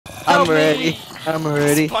I'm ready. I'm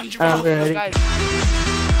ready. SpongeBob. I'm ready. Guys,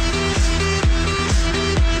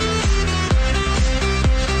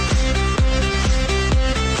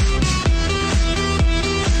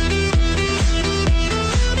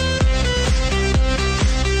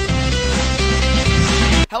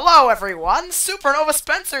 Hello everyone, Supernova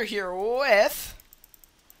Spencer here with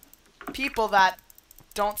people that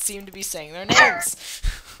don't seem to be saying their names.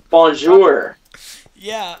 Bonjour.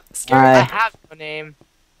 Yeah, scary, I Hi. have no name.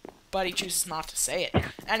 but he chooses not to say it.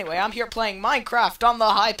 Anyway, I'm here playing Minecraft on the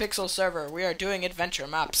Hypixel server. We are doing adventure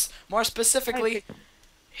maps. More specifically,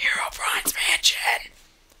 HEROBRINE'S mansion.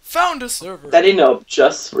 Found a server. Setting up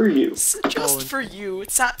just for you. Just for you.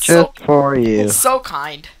 It's not Just for you. so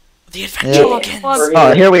kind. The adventure Yeah. begins. We're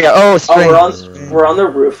Oh, here we go. Oh, Oh, spring. we're on the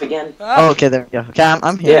roof again. Oh, okay, there we go. Okay,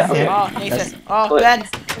 I'm here. Yeah, I'm here. Oh, Nathan. Oh, But- Ben.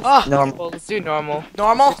 Oh, Normal. Well, let's do normal.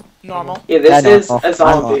 normal. Normal. Yeah, this I know. is I'm a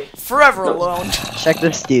zombie. Forever alone. Check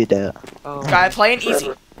this dude out. Oh. Guy playing easy.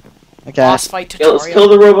 Forever. Okay. Boss fight Let's tutorial. kill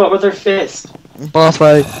the robot with our fist. Boss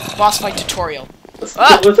fight. Boss fight tutorial. Let's Ah!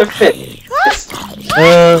 kill it with our fist.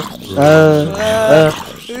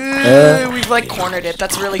 We've like cornered it.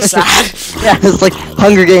 That's really sad. Yeah, it's like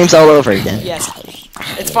Hunger Games all over again. Yes.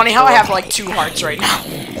 It's funny how I have like 2 hearts right now.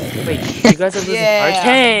 Wait, you guys are losing Yeah. hearts?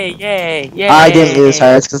 Hey, yay, yay. I didn't lose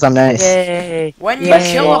hearts because I'm nice. Yay. When you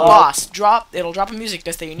Yay. kill a boss, it'll drop a music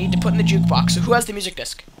disc that you need to put in the jukebox. So who has the music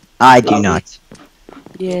disc? I do not.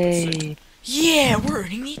 Yay. Yeah, we're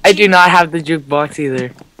earning each. I do not have the jukebox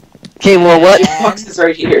either. Okay, well, what? The box is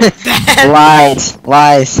right here. Lies.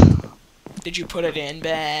 Lies. Did you put it in,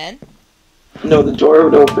 Ben? No, the door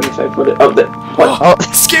would open if I put it. Oh, what? Oh.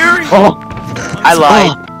 Scary. Oh. I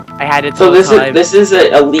lied. I had it So the this time. is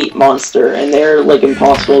an elite monster, and they're like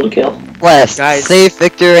impossible to kill. West. Guys. Save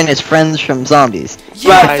Victor and his friends from zombies.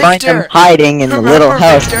 Yeah, Right. Find them Victor. hiding in the little Remember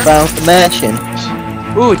house Victor? around the mansion.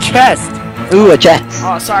 Ooh, chest. Ooh, a chest.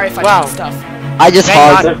 Oh, sorry if I Wow. did stuff. I just Thank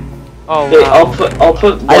hogged. God. Oh, Okay, wow. I'll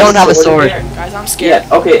put. I don't one have a in sword. there. Guys, I'm scared.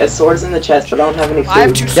 Yeah, okay, a sword's in the chest, but I don't have any food. I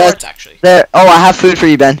have 2 swords actually. There. Oh, I have food for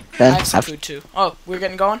you, Ben. I Ben. have some food too. Oh, we're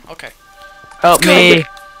getting going? Okay. Help me.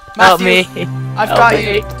 Help Matthew, me. I've Help got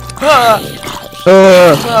me. you. Ah,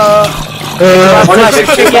 One of the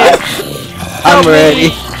chicken. I'm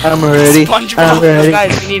ready. I'm ready. SpongeBob. I'm ready.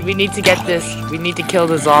 Guys, we need to get this. We need to kill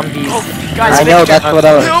the zombies. Oh, guys, I know, Victor, that's what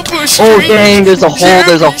I was. help us, Oh, please. dang, there's a hole,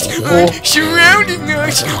 there's a Zombies hole. are surrounding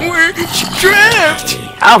us. We're trapped.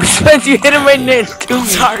 Ow, Spence, you hit him right near to me.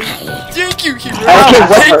 Sorry. Thank you, hero. Okay,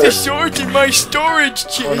 what- Take the swords in my storage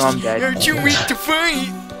chest. Oh, no, I'm dead. You're too weak to fight.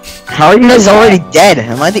 How are you guys already dead?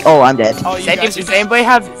 Am I the? Oh, I'm dead. Oh, you guys Does anybody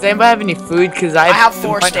have any food? Cause I have the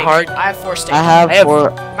 4 one steak. heart. I have 4 steak. I have I have- 4.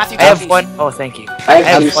 Matthew, I have take one. these. Oh, thank you. I I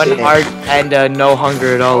have have 1 2 heart and no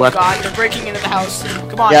hunger at all Oh left. god, they're breaking into the house.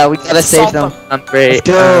 Come on. Yeah, we gotta save assault them. I'm great. Let's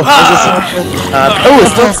go. Oh, a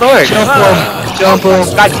stone sword. Jump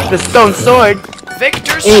him. Got the stone sword.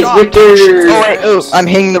 Victor's Hey, shot. Victor! Oh wait, oh, I'm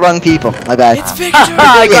hitting the wrong people. My bad. It's Victor.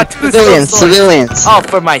 I got 2 stone Civilians, swords. civilians. Oh,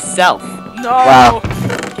 for myself. No. Wow.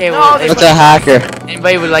 Okay, No, well, they- What's a hacker?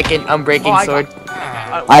 anybody would like an unbreaking Oh, I sword?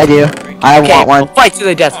 I do. I Okay, want one. we'll fight to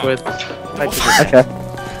the death with. Fight to the death.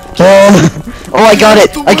 Okay. Oh, I got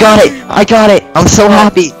it! I got it! I got it! I'm so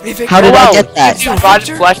happy! Hey, Victor. How did Wow, I get that? You Is that rotten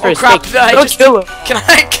Victor? flesh for Oh, a crap, steak. I Don't just- kill him. Can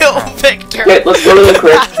I kill Victor? Okay, let's go to the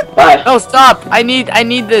crypt. Bye. No, stop. I need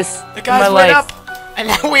this The in guys my went life. up, and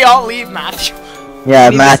then we all leave Matthew. Yeah,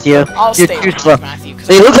 Matthew. I'll You're stay too with slow. Matthew. 'Cause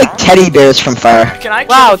They look like teddy bears from far. Can I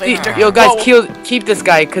kill Wow, Victor? yo guys, Whoa. keep this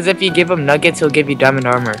guy, cause if you give him nuggets, he'll give you diamond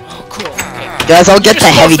armor. Oh, cool. Okay. Guys, I'll get You're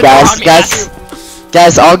the heavy supposed to go guys. on me, Guys,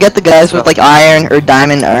 Matthew. I'll get the guys with like iron or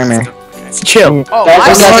diamond armor. It's chill. Oh, Guys, I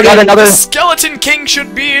I saw got another- The Skeleton King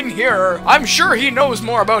should be in here. I'm sure he knows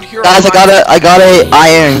more about hero. Guys, I got a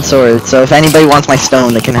iron sword. So if anybody wants my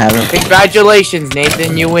stone, they can have it. Congratulations,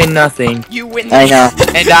 Nathan. You win nothing, You win. I know.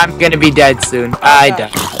 and I'm gonna be dead soon. I God.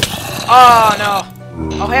 died. Oh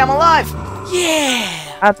no. Oh hey, I'm alive. Yeah.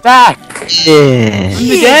 I'm back. Yeah.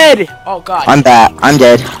 You're dead. Oh god. I'm back. I'm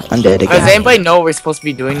dead. I'm dead Does again. anybody know what we're supposed to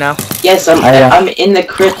be doing now? Yes, I'm in the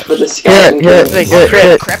crypt with the skeleton. Here,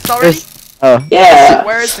 king. Crypt already? Oh. Yeah.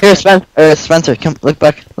 Where is the Here, Spencer, come look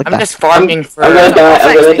back. Look I'm back. just farming for. I'm gonna die. I'm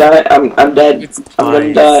Thanks, gonna die. I'm dead. It's I'm gonna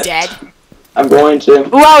fine. die. dead? I'm going to.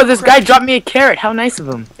 Wow, this guy dropped me a carrot. How nice of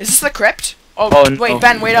him. Is this the crypt? Oh, Oh, no. wait,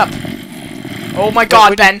 Ben, wait up. Oh my god,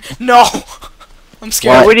 wait. Ben. No. I'm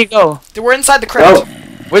scared. Where'd he go? We're inside the crypt. Oh,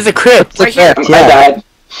 Where's the crypt? Right here. Crypt, I yeah. died.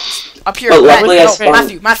 Up here. But Ben, luckily I no,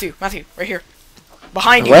 spawned. Matthew, right here.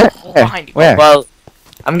 Behind you. Where? Behind you. Where? Well,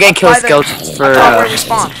 I'm gonna kill By the- skeletons for. I thought where we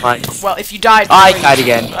spawned. supplies. Well, if you died. I died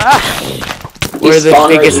again. Ah. We're the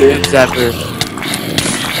spawned right biggest here. noobs ever.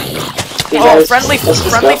 You Oh, guys, friendly let's just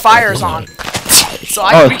friendly go. fire's on. So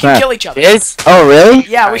Oh, we can crap. kill each other. Is? Oh, really?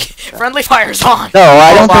 Yeah, friendly fire's on. No,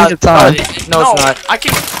 I don't wow. think it's on. No, it's not. I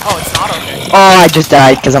can. Oh, it's not okay. Oh, I just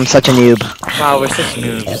died because I'm such a noob. Wow, we're such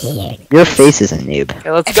noobs. Your face is a noob.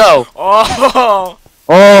 Okay, let's go. Oh.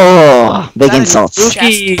 Oh, big That is insults.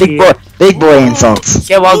 spooky. Big boy insults.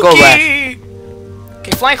 Yeah, well, I'll go left.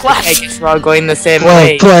 Okay, flank left. I guess we're all going the same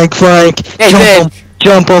way. Flank. Hey,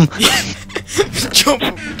 Jump him. Jump.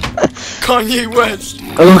 Kanye West.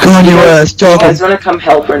 Oh, Kanye West, You jump him. guys wanna come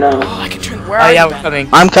help or no? Oh, I can turn. Where Oh are yeah, you, we're Ben? coming.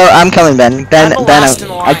 I'm coming, Ben. Ben, I'm the Ben, last in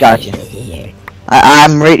the I line. got you.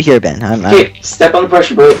 I'm right here, Ben. I'm Okay, step on the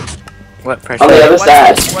pressure plate. What pressure? On the other What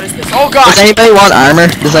side. is this? What is this? Oh Does gosh. anybody want armor?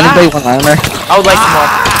 Does anybody want armor? I would like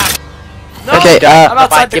some No, Okay, I'm more.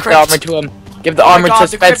 outside the Give the crypt. armor to him. Give the Oh my armor God,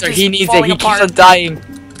 to the crypt Spencer. is He needs it. falling He keeps apart. on dying.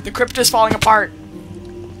 The crypt is falling apart.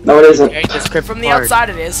 No, it isn't. Tearing this crypt From the apart. outside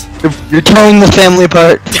it is. You're tearing the family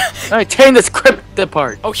apart. Alright, tearing this crypt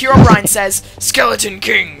apart. Oh, HEROBRINE says, Skeleton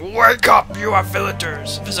King, wake up, you are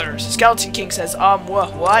visitors. Skeleton King says,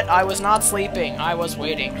 what? I was not sleeping. I was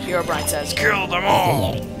waiting. HEROBRINE says, kill them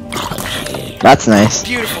all. That's nice.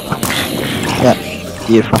 Beautiful. Yeah,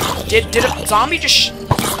 beautiful. Did a zombie just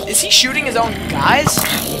is he shooting his own guys?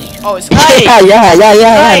 Oh, is Yeah, Hey,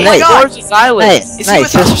 nice. God. Gorgeous island. Nice. Is he with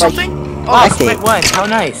us or Just like- something? Oh, Nice, Okay. wait, one. How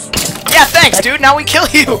nice. yeah, thanks, dude. Now we kill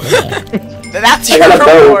you. That's I your got a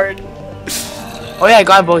bow. reward. Oh yeah, I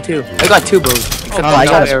got a bow too. I got 2 bows. Except I got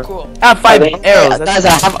no a- arrow. Cool. I have 5 Hey, arrows. Guys,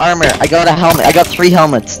 I have armor. I got a helmet. I got 3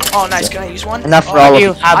 helmets. Oh, nice. Can I use one? Enough for Oh, all of you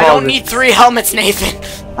you. have I all don't this. need 3 helmets, Nathan.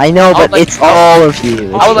 I know, but like- it's all of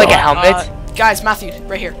you. I would like a Uh, helmet. Guys, Matthew,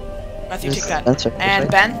 right here. Matthew, take that. Spencer, And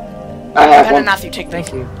right? Ben. I have Ben and one. Matthew, take that.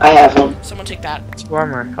 Thank you. I have one. Someone take that. 2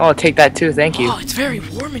 armor. Oh, I'll take that too. Thank you. Oh, it's very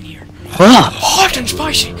warm in here. Ah, Hot and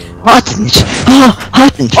spicy. hot and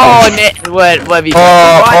Oh, what have you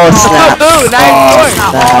Oh, snap. Boo, Oh, nice.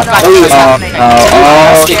 snap. Oh, no, what's happening?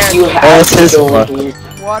 Oh, Scared. You have this is to go fun. in here.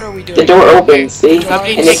 What are we doing? The door opens, see?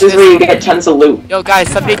 Somebody And take this is where you this. get tons of loot. Yo, guys,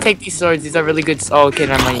 somebody take these swords. These are really good. Oh, okay,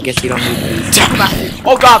 never mind. I guess you don't need these. Matthew.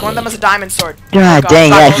 Oh god, one of them has a diamond sword. God Oh, dang,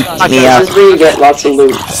 God, yeah, oh, he God. beat me This up. is where you get lots of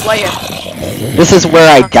loot. Slay him. This is where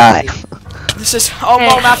I die. This is. Oh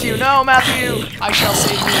no, Matthew. No, Matthew. I shall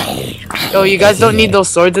save you. Yo, you guys don't need those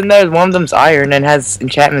swords in there. One of them's iron and has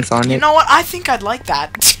enchantments on You it. know what? I think I'd like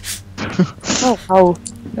that. Oh, how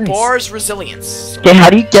nice. Boar's resilience. Okay, how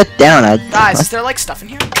do you get down? Guys, is there like stuff in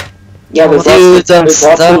here? Yeah, Dude, there's some lots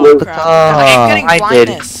of stuff. loot. Crap. I'm getting I did.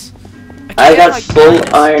 blindness. I keep got getting, full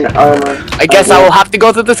blindness. iron armor. I guess I will have to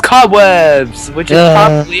go through this cobwebs, which is Yeah.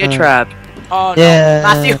 probably a trap. Oh no, Yeah.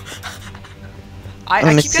 Matthew. I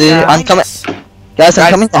Let me keep see. getting I'm coming. blindness. Guys, I'm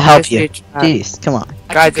Guys, coming to help it's a you. trap. Jeez, come on.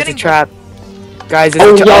 I Guys, keep it's a getting trap. Guys, it's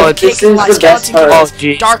Oh, a trap. yeah, Oh, this it's is my the best skeleton part. Oh,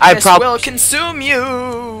 jeez. I Darkness probably. will consume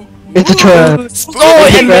you. It's a trap. Oh, Spooky.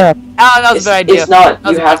 and trap. Ah, that was a bad idea. It's not. That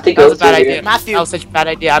was You a- have to that go was a bad through idea. here. Matthew. That was such a bad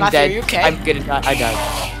idea. I'm Matthew, dead. are you okay? I'm gonna die. I died.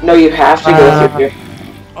 No, you have to go through here.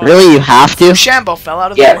 Really, you have to? Shambo fell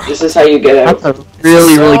out of Yeah, the world. this is how you get out. That's a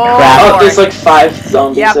really So- crap. Oh, there's like 5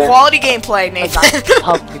 zombies Yeah, there. quality gameplay, Nathan.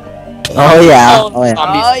 Oh yeah. Oh, Oh yeah.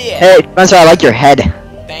 zombies. Oh yeah. Hey, Spencer, I like your head.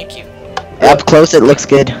 Thank you. Up close, it looks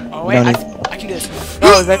good. Oh wait, No need- I can do this.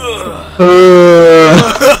 Oh, is that-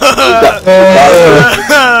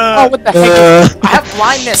 oh, what the heck? I have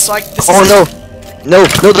blindness, so I. This Oh is, no. No,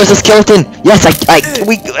 there's a skeleton. Yes,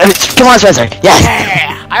 come on, Spencer. Yes.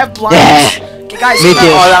 Yeah, I have blindness. Okay, guys. Me you too.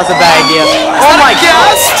 know- Oh, that was a bad idea. Oh my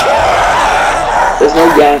god! There's no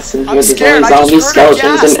gas in here. I'm There's scared. only I zombie just heard a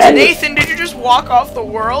skeletons gas. and end. Nathan, did you just walk off the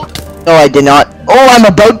world? No, I did not. Oh, I'm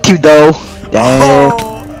about to though. Dang. Oh,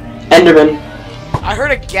 Enderman. I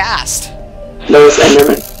heard a ghast. No, it's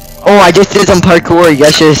Enderman. Oh, I just did some parkour. You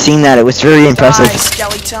guys should have seen that. It was very impressive. Die,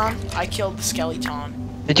 skeleton. I killed the skeleton.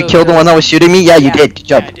 Did you kill the one that was shooting me? Yeah, you did. Good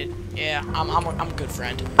job. Yeah, I did. Yeah, I'm a good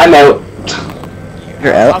friend. I'm out.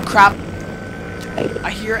 You're out. Oh crap!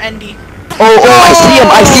 I hear Endy. Oh, I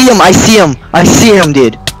see him,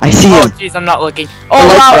 dude. I see Oh, him. jeez, I'm not looking. The Oh,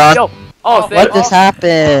 lights wow. are on. Yo. Oh, What What thank just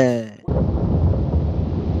happened?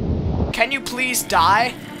 Can you please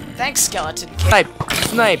die? Thanks, skeleton kid. Snipe.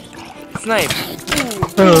 Snipe. Snipe.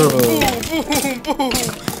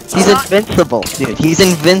 He's invincible, dude. He's No,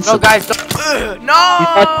 invincible. guys, don't. No!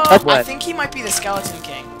 not- I think he might be the skeleton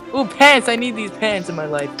king. Ooh, pants. I need these pants in my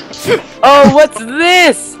life. Oh, what's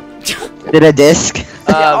this? Did a disc?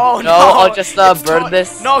 Oh no, I'll no, just it's burn to-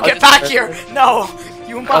 this. No, I'll get just back burn here! this. No!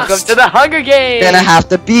 You Welcome must! to the Hunger Games! Gonna have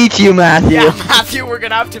to beat you, Matthew. Yeah, Matthew, we're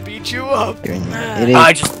gonna have to beat you up. You're an idiot.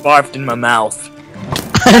 I just barfed in my mouth.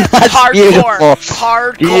 That's Hardcore. beautiful.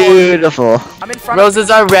 Hardcore. Beautiful. I'm in front Roses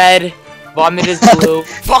are red. Vomit is blue. of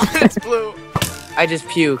Vomit is blue. I just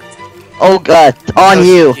puked. Oh god, on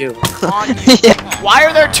you. On you. Yeah. Why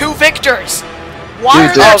are there 2 victors? Why are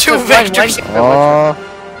Dude, there Oh, 2 'cause one victors? went- Oh,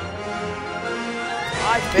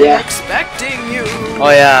 I've been Yeah. expecting you. Oh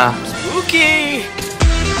yeah. Spooky.